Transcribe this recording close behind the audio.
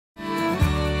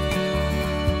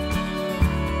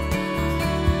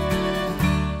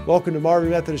Welcome to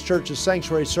Marvin Methodist Church's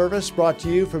Sanctuary Service, brought to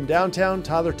you from downtown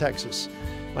Tyler, Texas.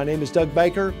 My name is Doug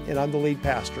Baker, and I'm the lead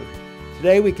pastor.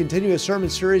 Today we continue a sermon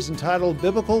series entitled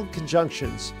Biblical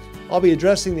Conjunctions. I'll be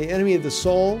addressing the enemy of the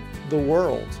soul, the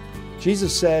world.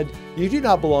 Jesus said, "You do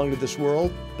not belong to this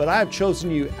world, but I have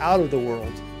chosen you out of the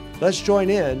world." Let's join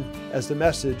in as the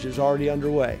message is already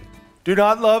underway. Do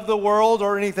not love the world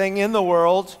or anything in the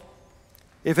world.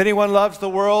 If anyone loves the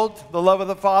world, the love of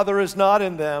the Father is not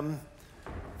in them.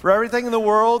 For everything in the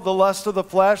world, the lust of the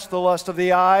flesh, the lust of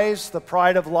the eyes, the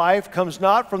pride of life, comes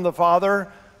not from the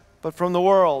Father, but from the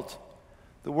world.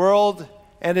 The world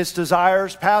and its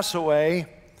desires pass away,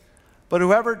 but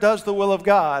whoever does the will of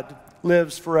God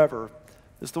lives forever.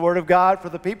 This is the word of God for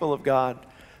the people of God.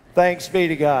 Thanks be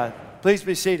to God. Please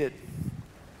be seated.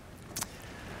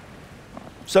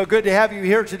 So good to have you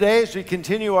here today as we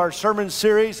continue our sermon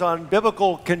series on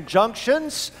biblical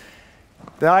conjunctions.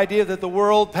 The idea that the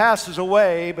world passes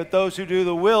away, but those who do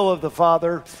the will of the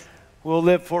Father will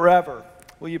live forever.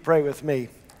 Will you pray with me?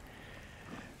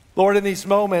 Lord, in these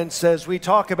moments, as we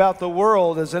talk about the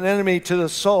world as an enemy to the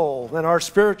soul and our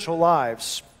spiritual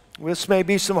lives, this may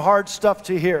be some hard stuff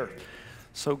to hear.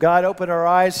 So God, open our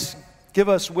eyes, give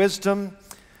us wisdom.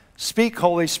 Speak,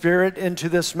 Holy Spirit, into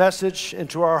this message,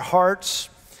 into our hearts.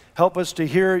 Help us to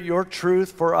hear your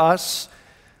truth for us.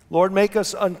 Lord, make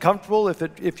us uncomfortable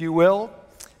if you will,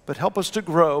 but help us to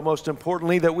grow, most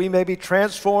importantly, that we may be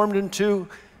transformed into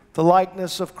the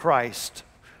likeness of Christ.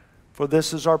 For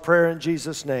this is our prayer in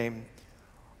Jesus' name.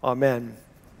 Amen.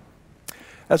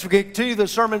 As we continue the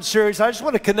sermon series, I just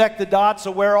want to connect the dots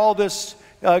of where all this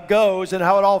goes and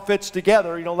how it all fits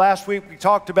together. You know, last week we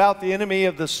talked about the enemy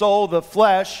of the soul, the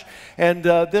flesh, and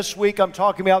this week I'm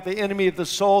talking about the enemy of the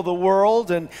soul, the world,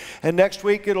 and next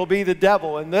week it'll be the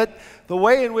devil. And that the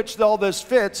way in which all this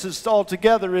fits is all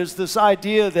together is this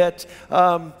idea that,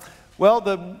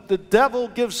 the devil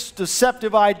gives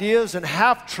deceptive ideas and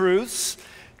half-truths,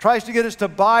 tries to get us to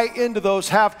buy into those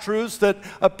half-truths that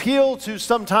appeal to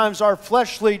sometimes our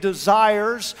fleshly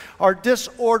desires, our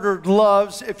disordered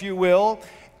loves, if you will.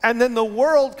 And then the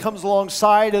world comes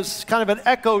alongside as kind of an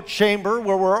echo chamber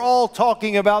where we're all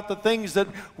talking about the things that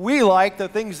we like, the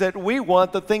things that we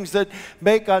want, the things that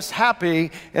make us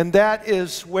happy. And that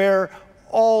is where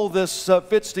all this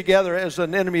fits together as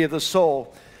an enemy of the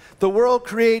soul. The world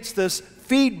creates this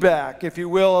feedback, if you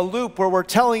will, a loop where we're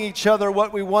telling each other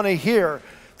what we want to hear.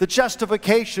 The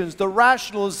justifications, the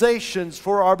rationalizations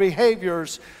for our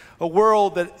behaviors, a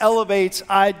world that elevates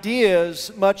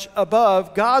ideas much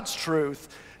above God's truth,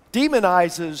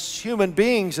 demonizes human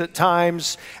beings at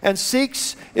times, and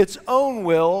seeks its own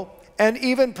will, and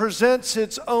even presents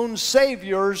its own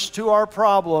saviors to our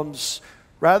problems,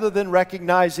 rather than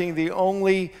recognizing the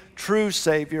only true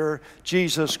Savior,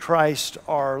 Jesus Christ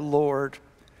our Lord.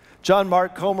 John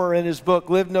Mark Comer, in his book,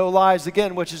 Live No Lies,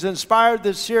 again, which has inspired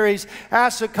this series,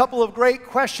 asks a couple of great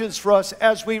questions for us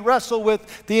as we wrestle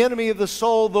with the enemy of the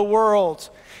soul, the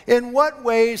world. In what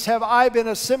ways have I been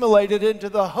assimilated into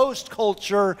the host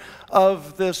culture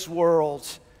of this world?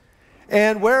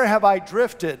 And where have I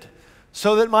drifted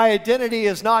so that my identity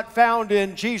is not found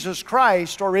in Jesus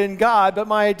Christ or in God, but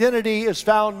my identity is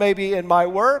found maybe in my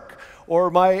work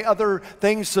or my other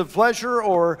things of pleasure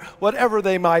or whatever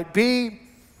they might be?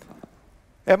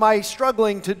 Am I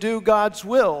struggling to do God's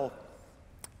will?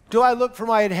 Do I look for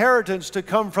my inheritance to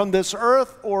come from this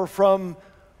earth or from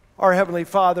our Heavenly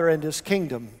Father and His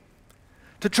kingdom?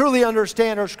 To truly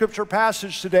understand our scripture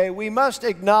passage today, we must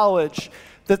acknowledge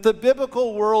that the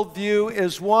biblical worldview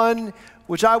is one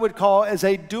which I would call as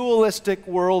a dualistic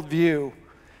worldview.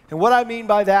 And what I mean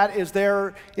by that is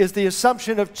there is the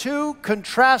assumption of two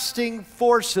contrasting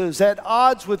forces at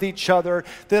odds with each other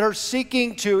that are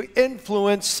seeking to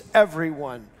influence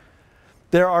everyone.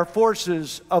 There are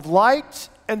forces of light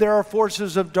and there are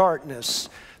forces of darkness.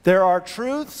 There are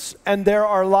truths and there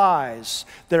are lies.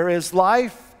 There is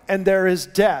life and there is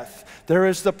death. There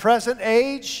is the present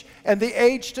age and the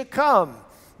age to come.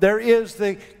 There is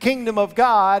the kingdom of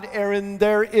God and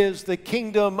there is the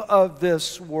kingdom of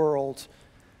this world.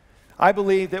 I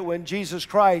believe that when Jesus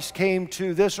Christ came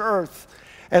to this earth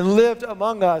and lived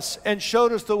among us and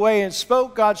showed us the way and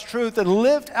spoke God's truth and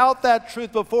lived out that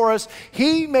truth before us,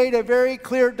 He made a very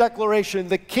clear declaration.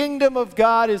 The kingdom of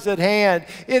God is at hand.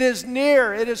 It is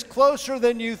near. It is closer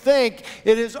than you think.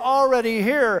 It is already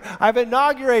here. I've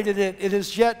inaugurated it. It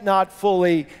is yet not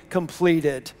fully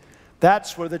completed.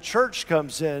 That's where the church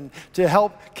comes in to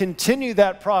help continue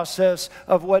that process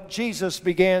of what Jesus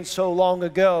began so long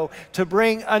ago, to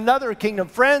bring another kingdom.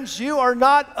 Friends, you are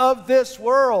not of this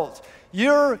world.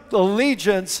 Your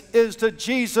allegiance is to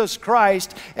Jesus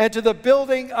Christ and to the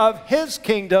building of His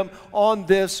kingdom on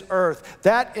this earth.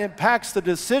 That impacts the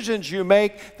decisions you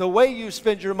make, the way you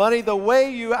spend your money, the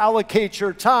way you allocate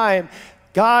your time.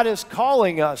 God is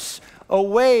calling us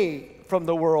away from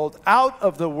the world, out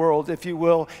of the world, if you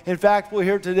will. In fact, we'll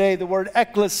hear today the word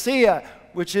ecclesia,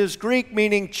 which is Greek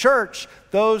meaning church,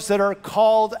 those that are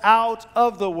called out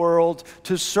of the world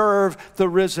to serve the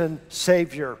risen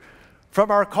Savior.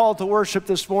 From our call to worship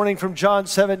this morning from John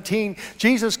 17,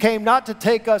 Jesus came not to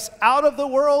take us out of the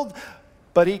world,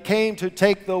 but He came to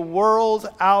take the world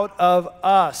out of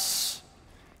us.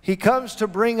 He comes to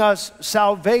bring us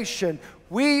salvation.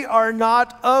 We are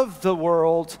not of the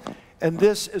world, and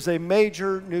this is a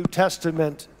major New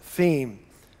Testament theme.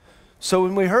 So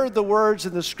when we heard the words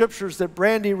in the scriptures that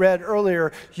Brandy read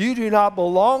earlier, you do not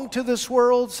belong to this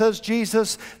world, says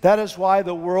Jesus. That is why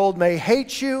the world may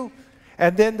hate you.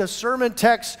 And then the sermon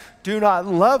text, do not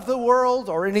love the world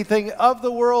or anything of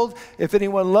the world. If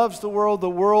anyone loves the world, the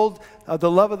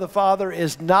love of the Father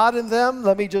is not in them.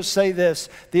 Let me just say this.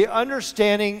 The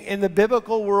understanding in the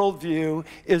biblical worldview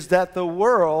is that the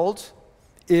world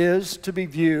is to be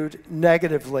viewed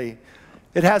negatively.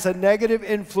 It has a negative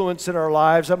influence in our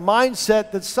lives, a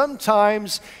mindset that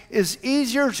sometimes is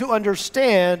easier to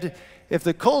understand if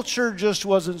the culture just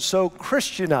wasn't so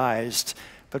Christianized.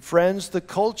 But friends, the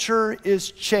culture is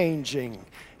changing,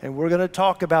 and we're going to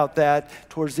talk about that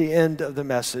towards the end of the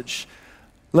message.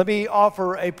 Let me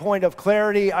offer a point of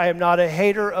clarity. I am not a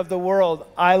hater of the world.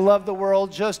 I love the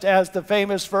world, just as the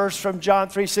famous verse from John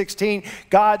 3:16,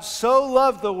 God so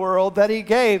loved the world that He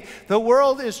gave. The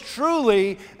world is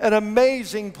truly an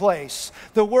amazing place.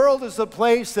 The world is the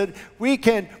place that we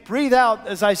can breathe out,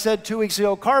 as I said 2 weeks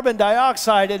ago, carbon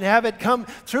dioxide and have it come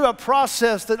through a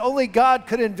process that only God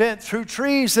could invent through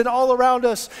trees and all around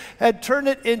us and turn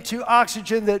it into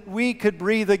oxygen that we could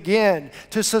breathe again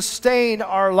to sustain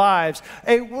our lives.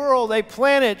 A world, a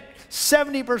planet,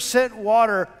 70%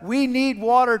 water. We need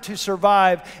water to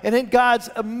survive. And in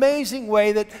God's amazing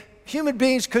way that human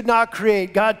beings could not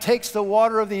create, God takes the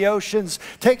water of the oceans,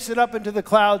 takes it up into the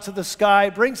clouds of the sky,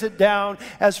 brings it down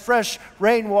as fresh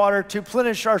rainwater to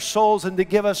plenish our souls and to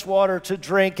give us water to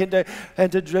drink and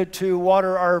to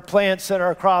water our plants and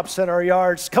our crops and our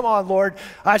yards. Come on, Lord.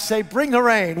 I say, bring the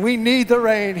rain. We need the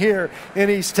rain here in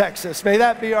East Texas. May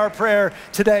that be our prayer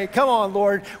today. Come on,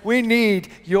 Lord. We need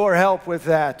your help with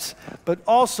that. But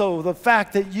also the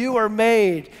fact that you are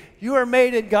made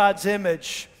in God's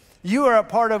image. You are a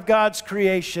part of God's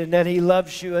creation, and He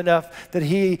loves you enough that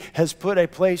He has put a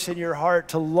place in your heart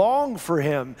to long for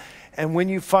Him. And when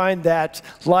you find that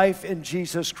life in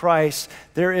Jesus Christ,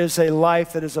 there is a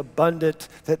life that is abundant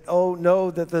that,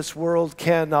 that this world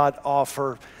cannot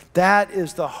offer. That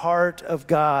is the heart of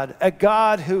God, a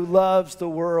God who loves the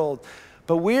world.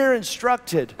 But we're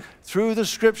instructed through the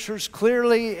scriptures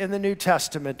clearly in the New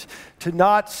Testament to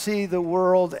not see the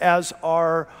world as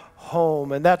our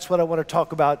home. And that's what I want to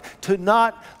talk about. To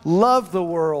not love the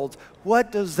world.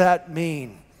 What does that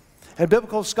mean? And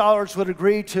biblical scholars would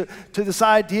agree to this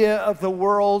idea of the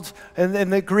world, and in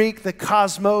the Greek, the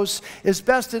cosmos, is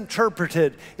best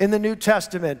interpreted in the New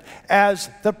Testament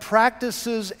as the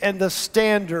practices and the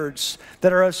standards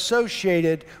that are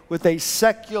associated with a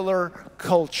secular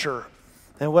culture.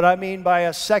 And what I mean by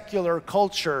a secular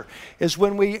culture is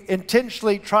when we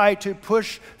intentionally try to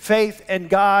push faith and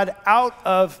God out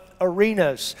of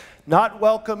arenas, not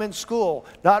welcome in school,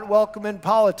 not welcome in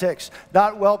politics,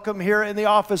 not welcome here in the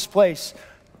office place.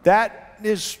 That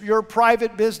is your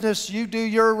private business. You do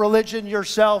your religion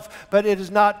yourself, but it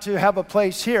is not to have a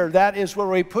place here. That is where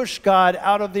we push God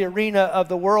out of the arena of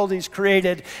the world He's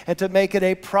created and to make it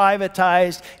a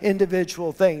privatized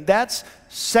individual thing. That's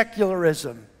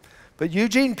secularism. But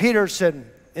Eugene Peterson,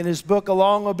 in his book, A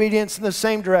Long Obedience in the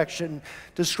Same Direction,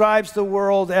 describes the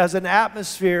world as an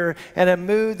atmosphere and a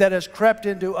mood that has crept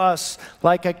into us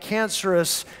like a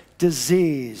cancerous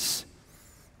disease.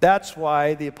 That's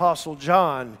why the Apostle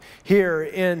John, here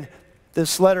in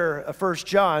this letter of 1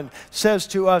 John, says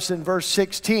to us in verse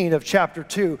 16 of chapter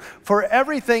 2, for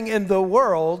everything in the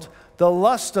world, the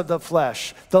lust of the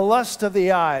flesh, the lust of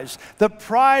the eyes, the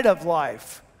pride of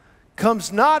life,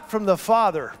 comes not from the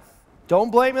Father.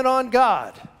 Don't blame it on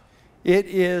God. It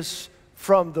is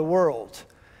from the world.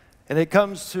 And it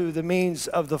comes through the means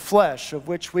of the flesh, of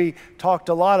which we talked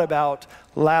a lot about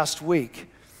last week.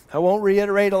 I won't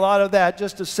reiterate a lot of that,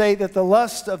 just to say that the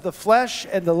lust of the flesh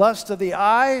and the lust of the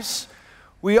eyes,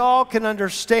 we all can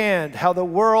understand how the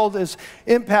world is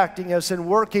impacting us and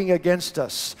working against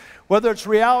us. Whether it's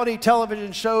reality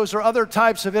television shows or other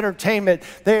types of entertainment,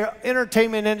 the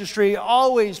entertainment industry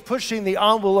always pushing the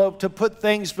envelope to put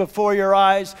things before your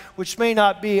eyes which may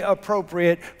not be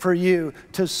appropriate for you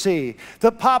to see.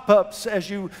 The pop-ups as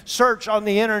you search on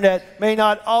the internet may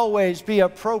not always be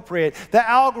appropriate. The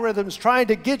algorithms trying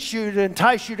to get you to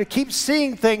entice you to keep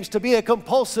seeing things, to be a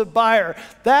compulsive buyer.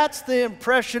 That's the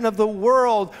impression of the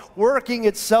world working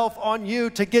itself on you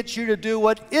to get you to do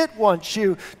what it wants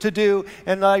you to do.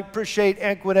 And I appreciate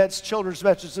Anquinette's children's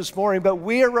message this morning, but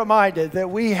we are reminded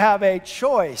that we have a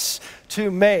choice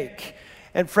to make.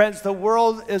 And friends, the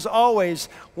world is always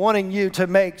wanting you to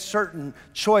make certain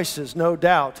choices, no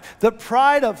doubt. The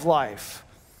pride of life.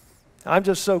 I'm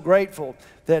just so grateful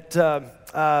that,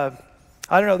 I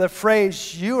don't know, the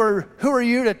phrase, who are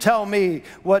you to tell me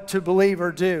what to believe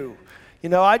or do? You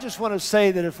know, I just want to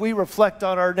say that if we reflect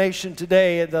on our nation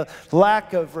today and the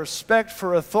lack of respect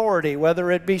for authority, whether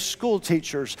it be school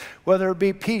teachers, whether it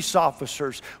be peace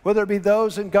officers, whether it be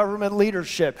those in government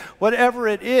leadership, whatever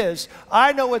it is,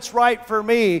 I know it's right for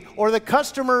me, or the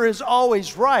customer is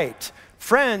always right.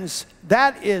 Friends,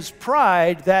 that is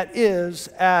pride that is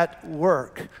at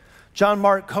work. John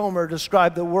Mark Comer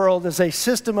described the world as a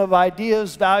system of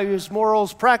ideas, values,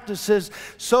 morals, practices,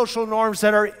 social norms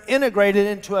that are integrated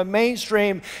into a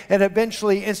mainstream and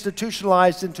eventually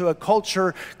institutionalized into a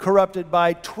culture corrupted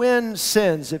by twin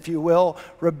sins, if you will,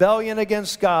 rebellion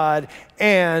against God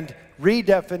and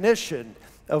redefinition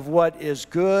of what is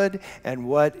good and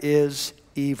what is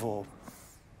evil.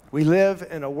 We live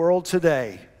in a world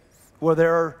today where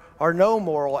there are no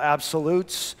moral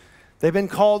absolutes. They've been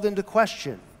called into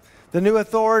question. The new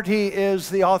authority is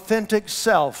the authentic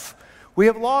self. We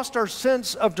have lost our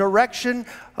sense of direction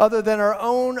other than our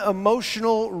own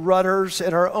emotional rudders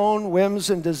and our own whims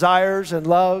and desires and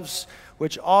loves,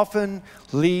 which often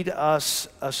lead us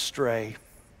astray.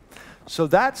 So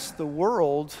that's the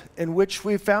world in which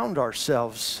we found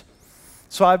ourselves.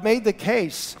 So I've made the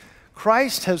case,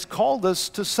 Christ has called us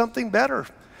to something better.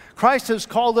 Christ has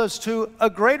called us to a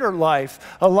greater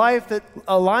life, a life that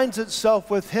aligns itself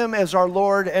with Him as our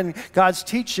Lord and God's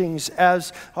teachings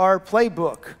as our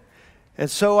playbook. And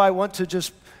so I want to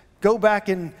just go back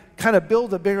and kind of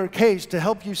build a bigger case to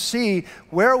help you see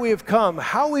where we have come,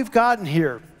 how we've gotten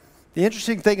here. The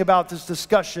interesting thing about this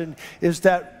discussion is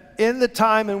that in the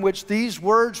time in which these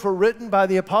words were written by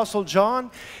the Apostle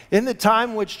John, in the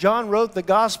time in which John wrote the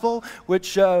gospel,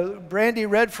 which Brandy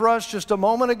read for us just a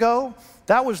moment ago,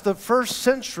 that was the first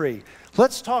century.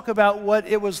 Let's talk about what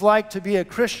it was like to be a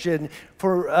Christian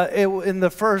in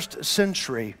the first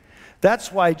century.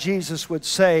 That's why Jesus would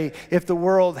say, if the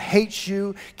world hates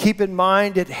you, keep in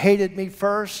mind it hated me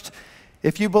first.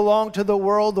 If you belong to the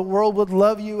world would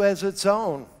love you as its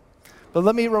own. But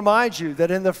let me remind you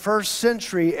that in the first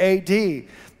century AD,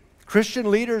 Christian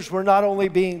leaders were not only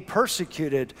being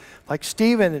persecuted, like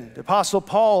Stephen and the Apostle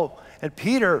Paul and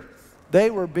Peter, they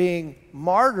were being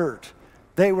martyred.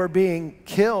 They were being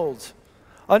killed.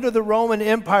 Under the Roman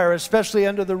Empire, especially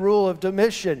under the rule of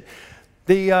Domitian,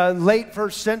 the late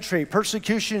first century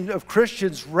persecution of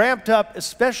Christians ramped up,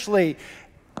 especially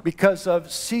because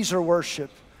of Caesar worship.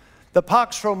 The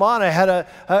Pax Romana had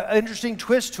an interesting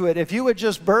twist to it. If you would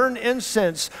just burn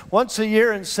incense once a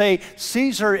year and say,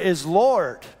 Caesar is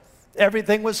Lord,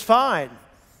 everything was fine.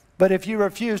 But if you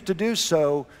refused to do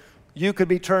so, you could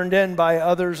be turned in by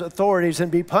others' authorities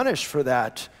and be punished for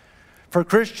that. For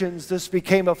Christians, this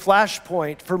became a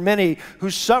flashpoint for many who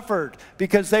suffered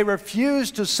because they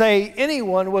refused to say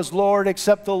anyone was Lord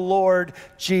except the Lord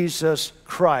Jesus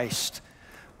Christ.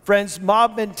 Friends,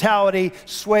 mob mentality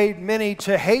swayed many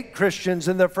to hate Christians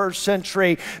in the first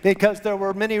century because there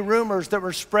were many rumors that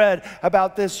were spread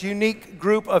about this unique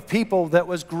group of people that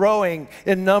was growing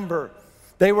in number.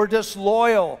 They were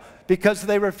disloyal because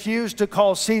they refused to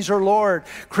call Caesar Lord.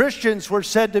 Christians were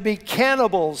said to be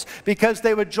cannibals because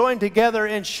they would join together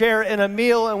and share in a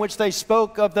meal in which they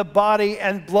spoke of the body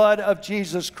and blood of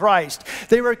Jesus Christ.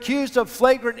 They were accused of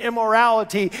flagrant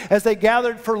immorality as they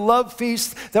gathered for love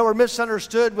feasts that were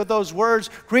misunderstood with those words,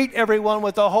 greet everyone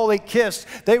with a holy kiss.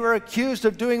 They were accused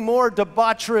of doing more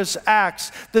debaucherous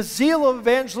acts. The zeal of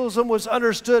evangelism was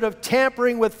understood of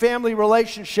tampering with family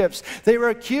relationships. They were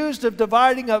accused of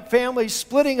dividing up families,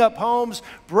 splitting up homes,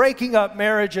 breaking up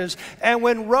marriages. And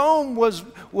when Rome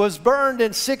was burned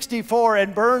in 64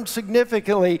 and burned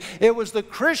significantly, it was the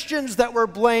Christians that were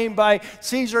blamed by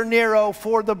Caesar Nero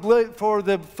for the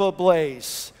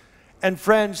blaze. And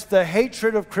friends, the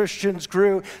hatred of Christians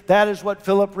grew. That is what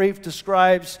Philip Reif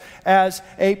describes as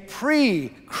a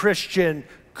pre-Christian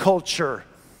culture.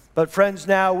 But friends,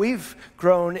 now we've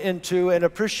grown into and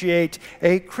appreciate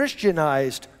a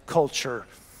Christianized culture.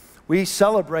 We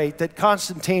celebrate that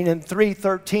Constantine in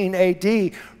 313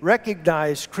 AD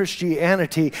recognized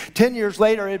Christianity. 10 years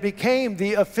later, it became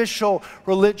the official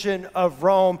religion of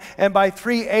Rome. And by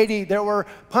 380, there were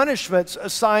punishments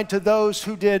assigned to those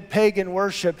who did pagan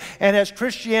worship. And as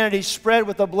Christianity spread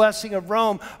with the blessing of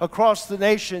Rome across the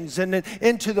nations and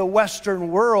into the Western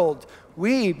world,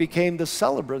 we became the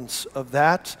celebrants of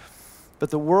that. But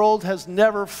the world has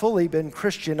never fully been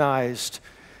Christianized,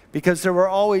 because there were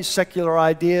always secular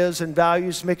ideas and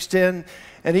values mixed in.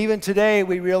 And even today,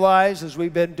 we realize, as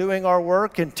we've been doing our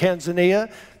work in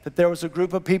Tanzania, that there was a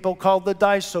group of people called the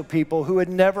Daiso people who had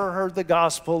never heard the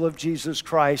gospel of Jesus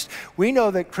Christ. We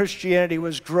know that Christianity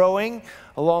was growing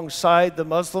alongside the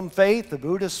Muslim faith, the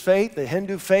Buddhist faith, the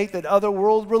Hindu faith, and other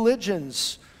world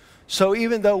religions. So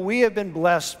even though we have been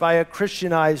blessed by a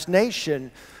Christianized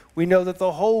nation, we know that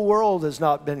the whole world has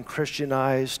not been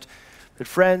Christianized. But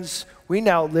friends, we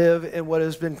now live in what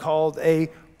has been called a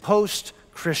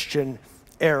post-Christian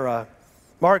era.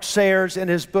 Mark Sayers, in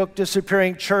his book,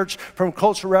 Disappearing Church, From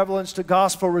Cultural Relevance to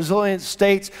Gospel Resilience,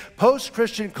 states,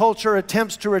 post-Christian culture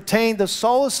attempts to retain the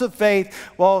solace of faith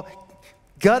while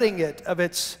gutting it of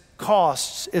its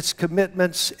costs, its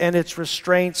commitments, and its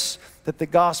restraints that the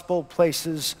gospel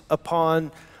places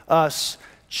upon us,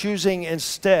 choosing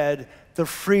instead the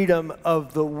freedom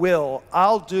of the will.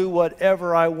 I'll do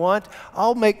whatever I want.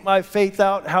 I'll make my faith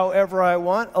out however I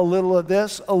want. A little of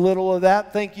this, a little of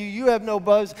that. Thank you. You have no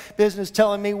business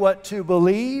telling me what to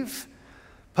believe.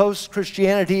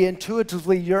 Post-Christianity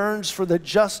intuitively yearns for the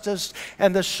justice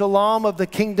and the shalom of the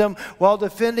kingdom while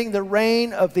defending the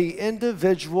reign of the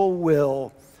individual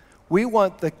will. We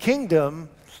want the kingdom,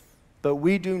 but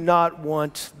we do not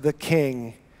want the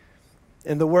king.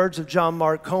 In the words of John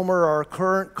Mark Comer, our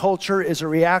current culture is a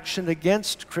reaction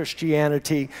against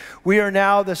Christianity. We are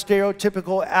now the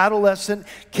stereotypical adolescent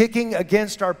kicking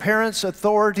against our parents'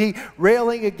 authority,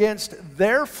 railing against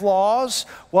their flaws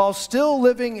while still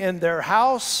living in their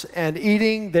house and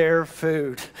eating their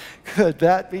food. Could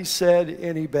that be said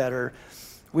any better?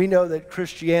 We know that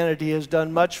Christianity has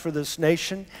done much for this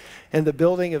nation in the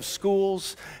building of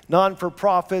schools,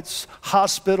 non-for-profits,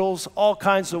 hospitals, all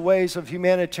kinds of ways of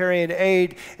humanitarian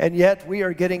aid, and yet we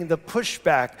are getting the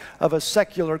pushback of a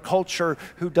secular culture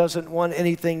who doesn't want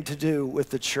anything to do with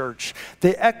the church.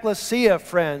 The ecclesia,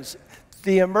 friends,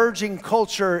 the emerging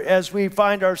culture as we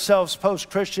find ourselves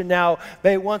post-Christian now,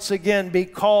 may once again be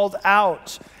called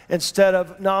out instead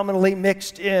of nominally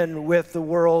mixed in with the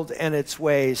world and its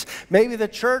ways. Maybe the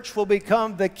church will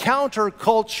become the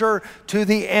counterculture to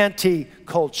the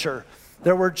anti-culture.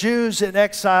 There were Jews in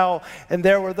exile, and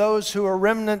there were those who were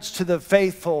remnants to the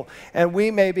faithful, and we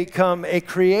may become a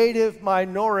creative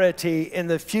minority in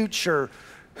the future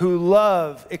who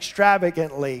love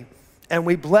extravagantly. And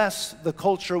we bless the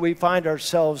culture we find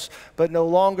ourselves, but no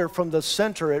longer from the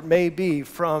center. It may be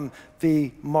from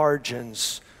the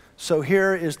margins. So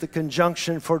here is the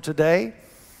conjunction for today.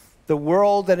 The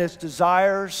world and its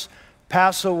desires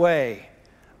pass away,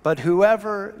 but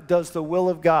whoever does the will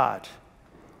of God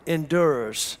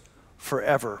endures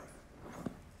forever.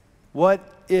 What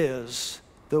is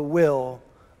the will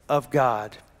of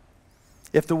God?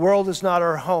 If the world is not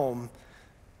our home,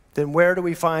 then where do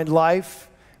we find life,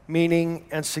 meaning,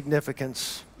 and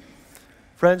significance?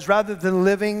 Friends, rather than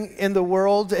living in the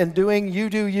world and doing you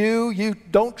do you, you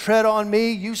don't tread on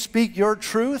me, you speak your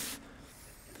truth,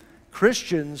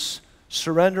 Christians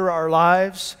surrender our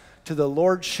lives to the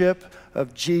lordship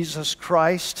of Jesus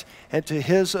Christ and to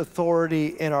his authority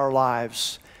in our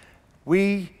lives.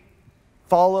 We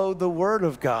follow the word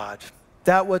of God.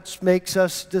 That's what makes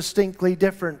us distinctly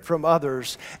different from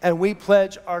others. And we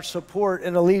pledge our support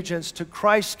and allegiance to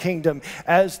Christ's kingdom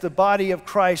as the body of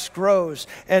Christ grows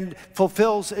and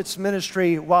fulfills its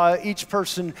ministry while each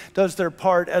person does their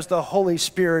part as the Holy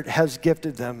Spirit has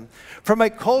gifted them. From a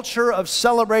culture of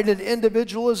celebrated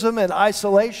individualism and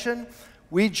isolation,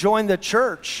 we join the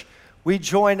church, we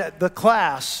join the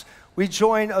class, we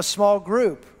join a small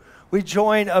group, we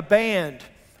join a band,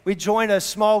 we join a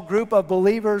small group of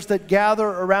believers that gather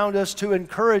around us to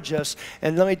encourage us.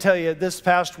 And let me tell you, this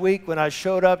past week when I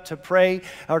showed up to pray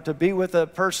or to be with a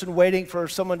person waiting for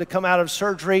someone to come out of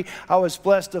surgery, I was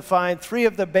blessed to find 3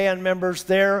 of the band members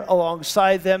there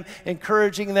alongside them,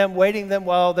 encouraging them, waiting them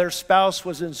while their spouse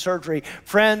was in surgery.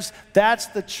 Friends, that's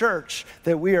the church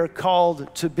that we are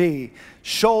called to be,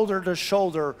 shoulder to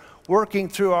shoulder, working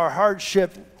through our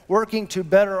hardship, working to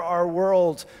better our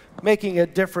world, making a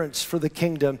difference for the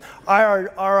kingdom.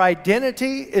 Our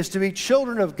identity is to be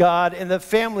children of God in the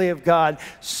family of God,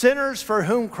 sinners for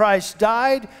whom Christ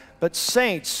died, but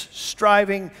saints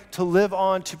striving to live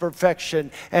on to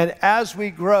perfection. And as we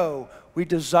grow, we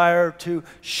desire to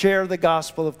share the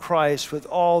gospel of Christ with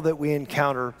all that we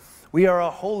encounter. We are a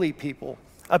holy people,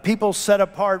 a people set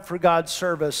apart for God's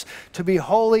service. To be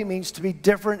holy means to be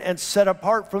different and set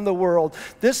apart from the world.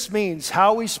 This means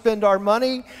how we spend our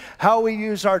money, how we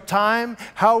use our time,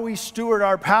 how we steward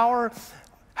our power,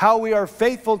 how we are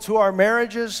faithful to our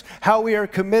marriages, how we are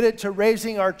committed to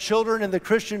raising our children in the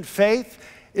Christian faith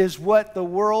is what the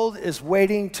world is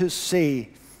waiting to see.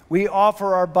 We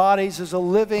offer our bodies as a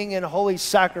living and holy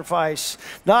sacrifice,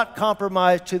 not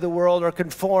compromised to the world or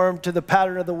conformed to the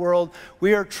pattern of the world.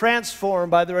 We are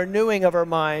transformed by the renewing of our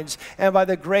minds and by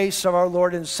the grace of our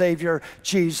Lord and Savior,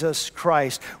 Jesus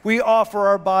Christ. We offer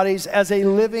our bodies as a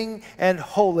living and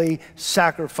holy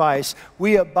sacrifice.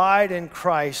 We abide in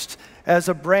Christ as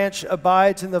a branch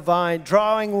abides in the vine,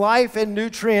 drawing life and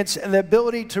nutrients and the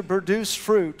ability to produce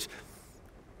fruit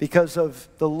because of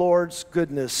the Lord's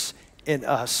goodness in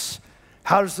us.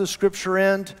 How does the scripture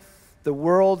end? The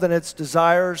world and its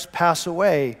desires pass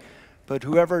away, but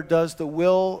whoever does the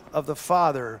will of the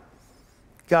Father,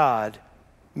 God,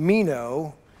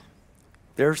 meno,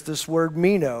 there's this word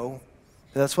meno,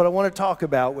 that's what I want to talk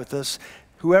about with us.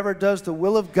 Whoever does the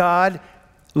will of God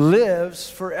lives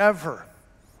forever.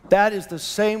 That is the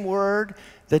same word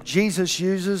that Jesus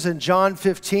uses in John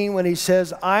 15 when he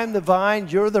says, I'm the vine,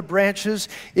 you're the branches.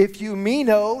 If you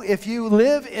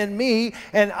live in me,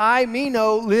 and I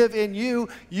live in you,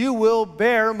 you will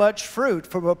bear much fruit.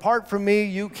 For apart from me,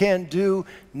 you can do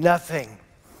nothing.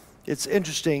 It's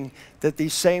interesting that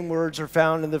these same words are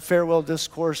found in the farewell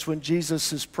discourse when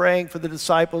Jesus is praying for the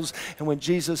disciples, and when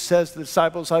Jesus says to the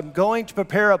disciples, I'm going to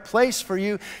prepare a place for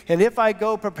you, and if I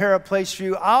go prepare a place for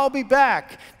you, I'll be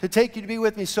back to take you to be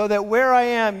with me, so that where I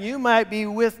am, you might be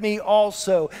with me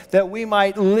also, that we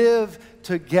might live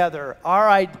together. Our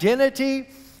identity,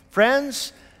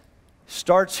 friends,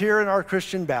 starts here in our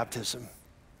Christian baptism.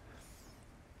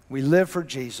 We live for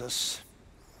Jesus.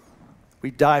 We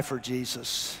die for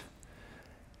Jesus.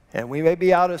 And we may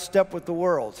be out of step with the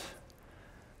world,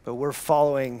 but we're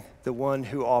following the one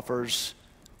who offers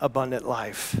abundant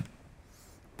life.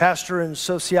 Pastor and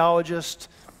sociologist,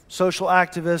 social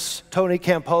activist Tony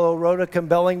Campolo wrote a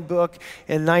compelling book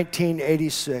in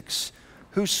 1986,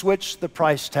 Who Switched the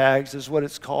Price Tags is what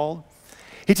it's called.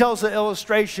 He tells the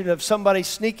illustration of somebody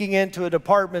sneaking into a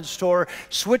department store,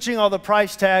 switching all the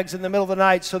price tags in the middle of the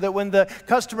night so that when the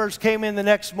customers came in the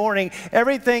next morning,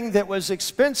 everything that was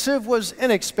expensive was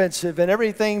inexpensive, and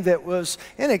everything that was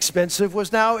inexpensive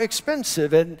was now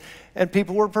expensive, and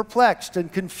people were perplexed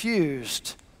and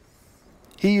confused.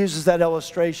 He uses that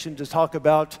illustration to talk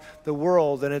about the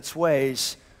world and its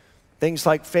ways, things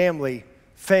like family,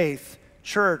 faith,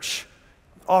 church,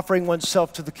 offering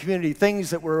oneself to the community.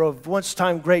 Things that were of once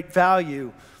time great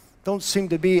value don't seem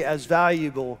to be as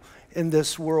valuable in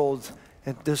this world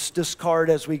and this discard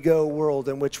as we go world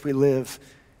in which we live.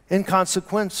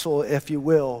 Inconsequential, if you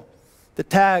will. The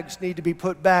tags need to be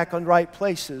put back on right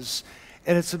places.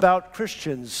 And it's about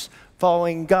Christians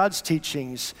following God's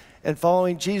teachings and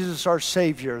following Jesus, our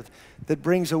Savior, that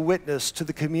brings a witness to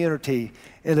the community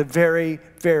in a very,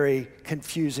 very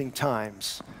confusing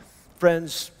times.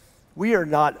 Friends, we are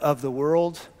not of the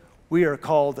world. We are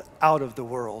called out of the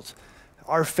world.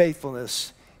 Our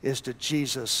faithfulness is to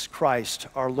Jesus Christ,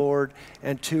 our Lord,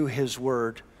 and to His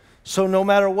Word. So no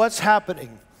matter what's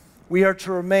happening, we are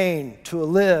to remain, to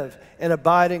live, and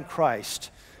abide in Christ,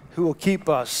 who will keep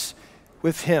us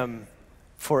with Him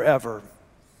forever.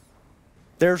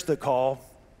 There's the call.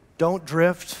 Don't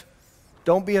drift.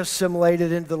 Don't be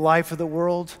assimilated into the life of the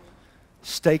world.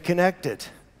 Stay connected.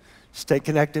 Stay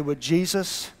connected with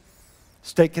Jesus.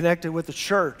 Stay connected with the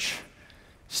church.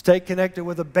 Stay connected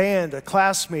with a band, a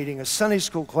class meeting, a Sunday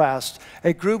school class,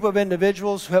 a group of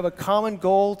individuals who have a common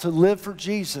goal to live for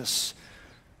Jesus,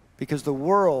 because the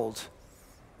world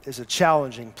is a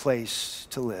challenging place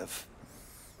to live.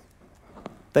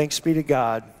 Thanks be to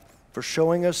God for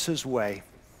showing us His way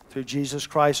through Jesus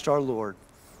Christ our Lord.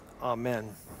 Amen.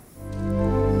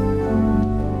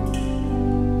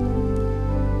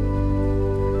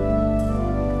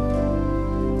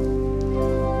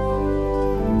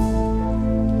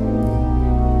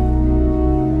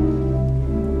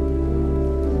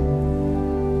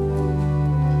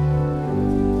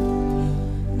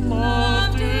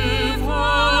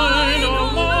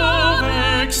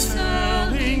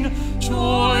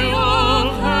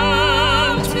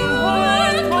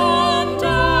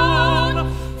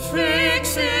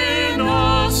 Fixing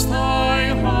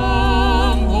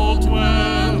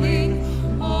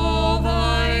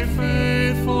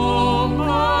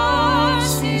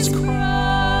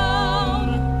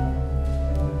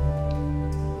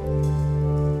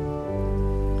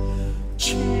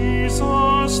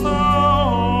Jesus, thou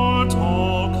art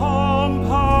all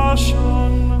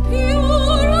compassion.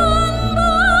 Pure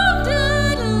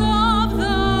unbounded love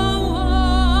thou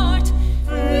art.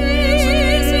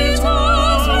 Visit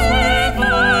us with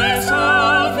thy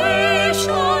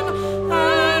salvation.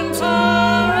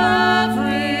 Enter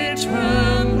every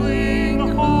trembling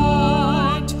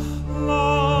heart.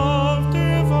 Love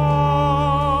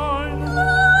divine,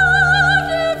 Love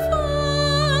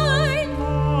divine,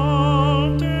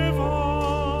 love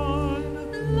divine,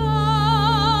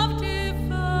 love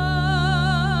divine,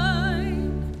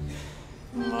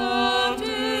 love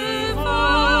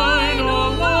divine, O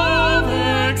love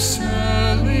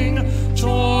excelling,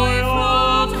 joy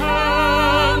of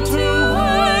hand to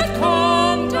earth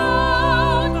come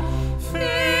down,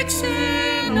 fix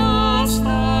in us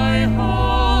thy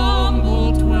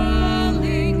humble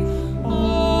dwelling,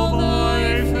 all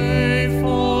thy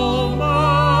faithful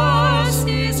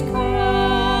mercies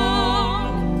crown.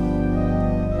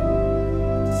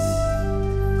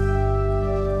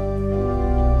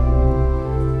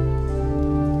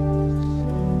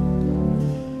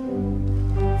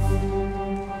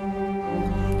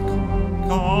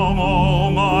 Come,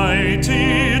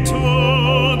 Almighty,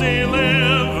 to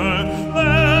deliver.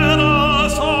 Let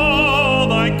us all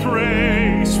thy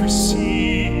grace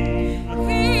receive.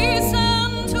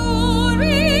 Hasten to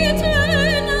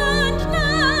return and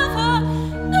never,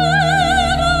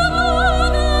 never more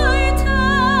thy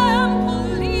temple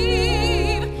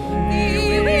leave.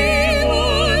 We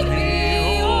would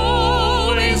be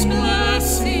always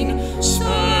blessing,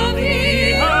 serve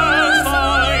thee as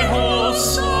thy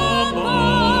hosts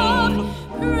above.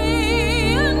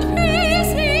 Pray and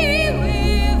praise thee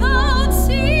without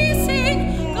ceasing,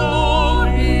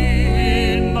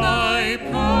 glory in thy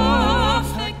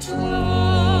perfect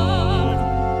love.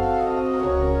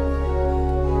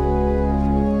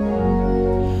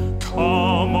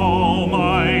 Come,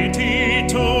 Almighty,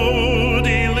 to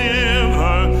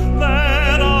deliver.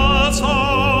 Let us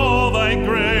all thy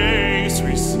grace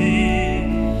receive.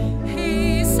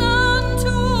 Hasten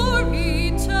to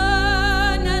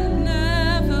return and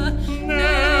never,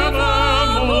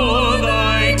 never more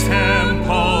thy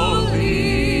temple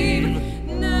leave.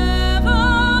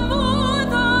 Never more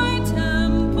thy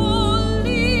temple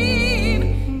leave.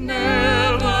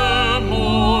 Never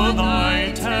more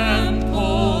thy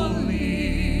temple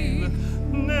leave.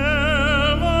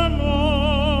 Never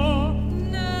more,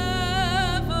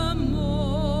 Never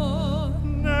more.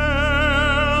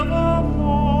 never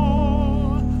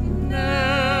more,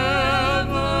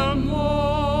 Never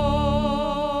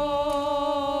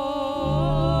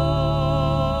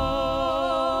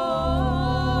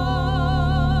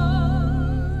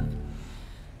more.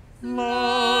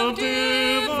 love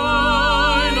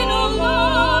divine, O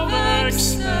love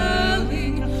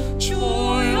excelling,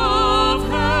 joy of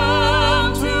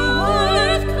hand to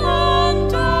earth come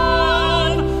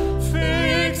down,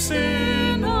 fix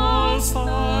in us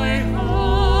thy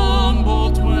humble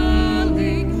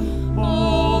dwelling,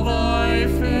 all thy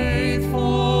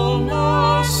faithful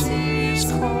mercies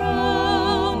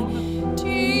crown.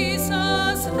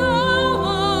 Jesus, thou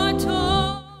art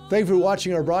all. Thank you for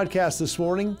watching our broadcast this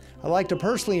morning. I'd like to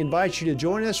personally invite you to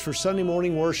join us for Sunday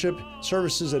morning worship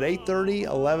services at 8:30,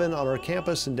 11 on our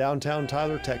campus in downtown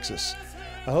Tyler, Texas.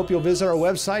 I hope you'll visit our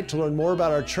website to learn more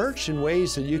about our church and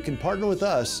ways that you can partner with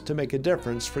us to make a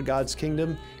difference for God's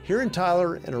kingdom here in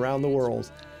Tyler and around the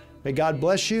world. May God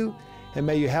bless you, and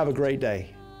may you have a great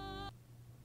day.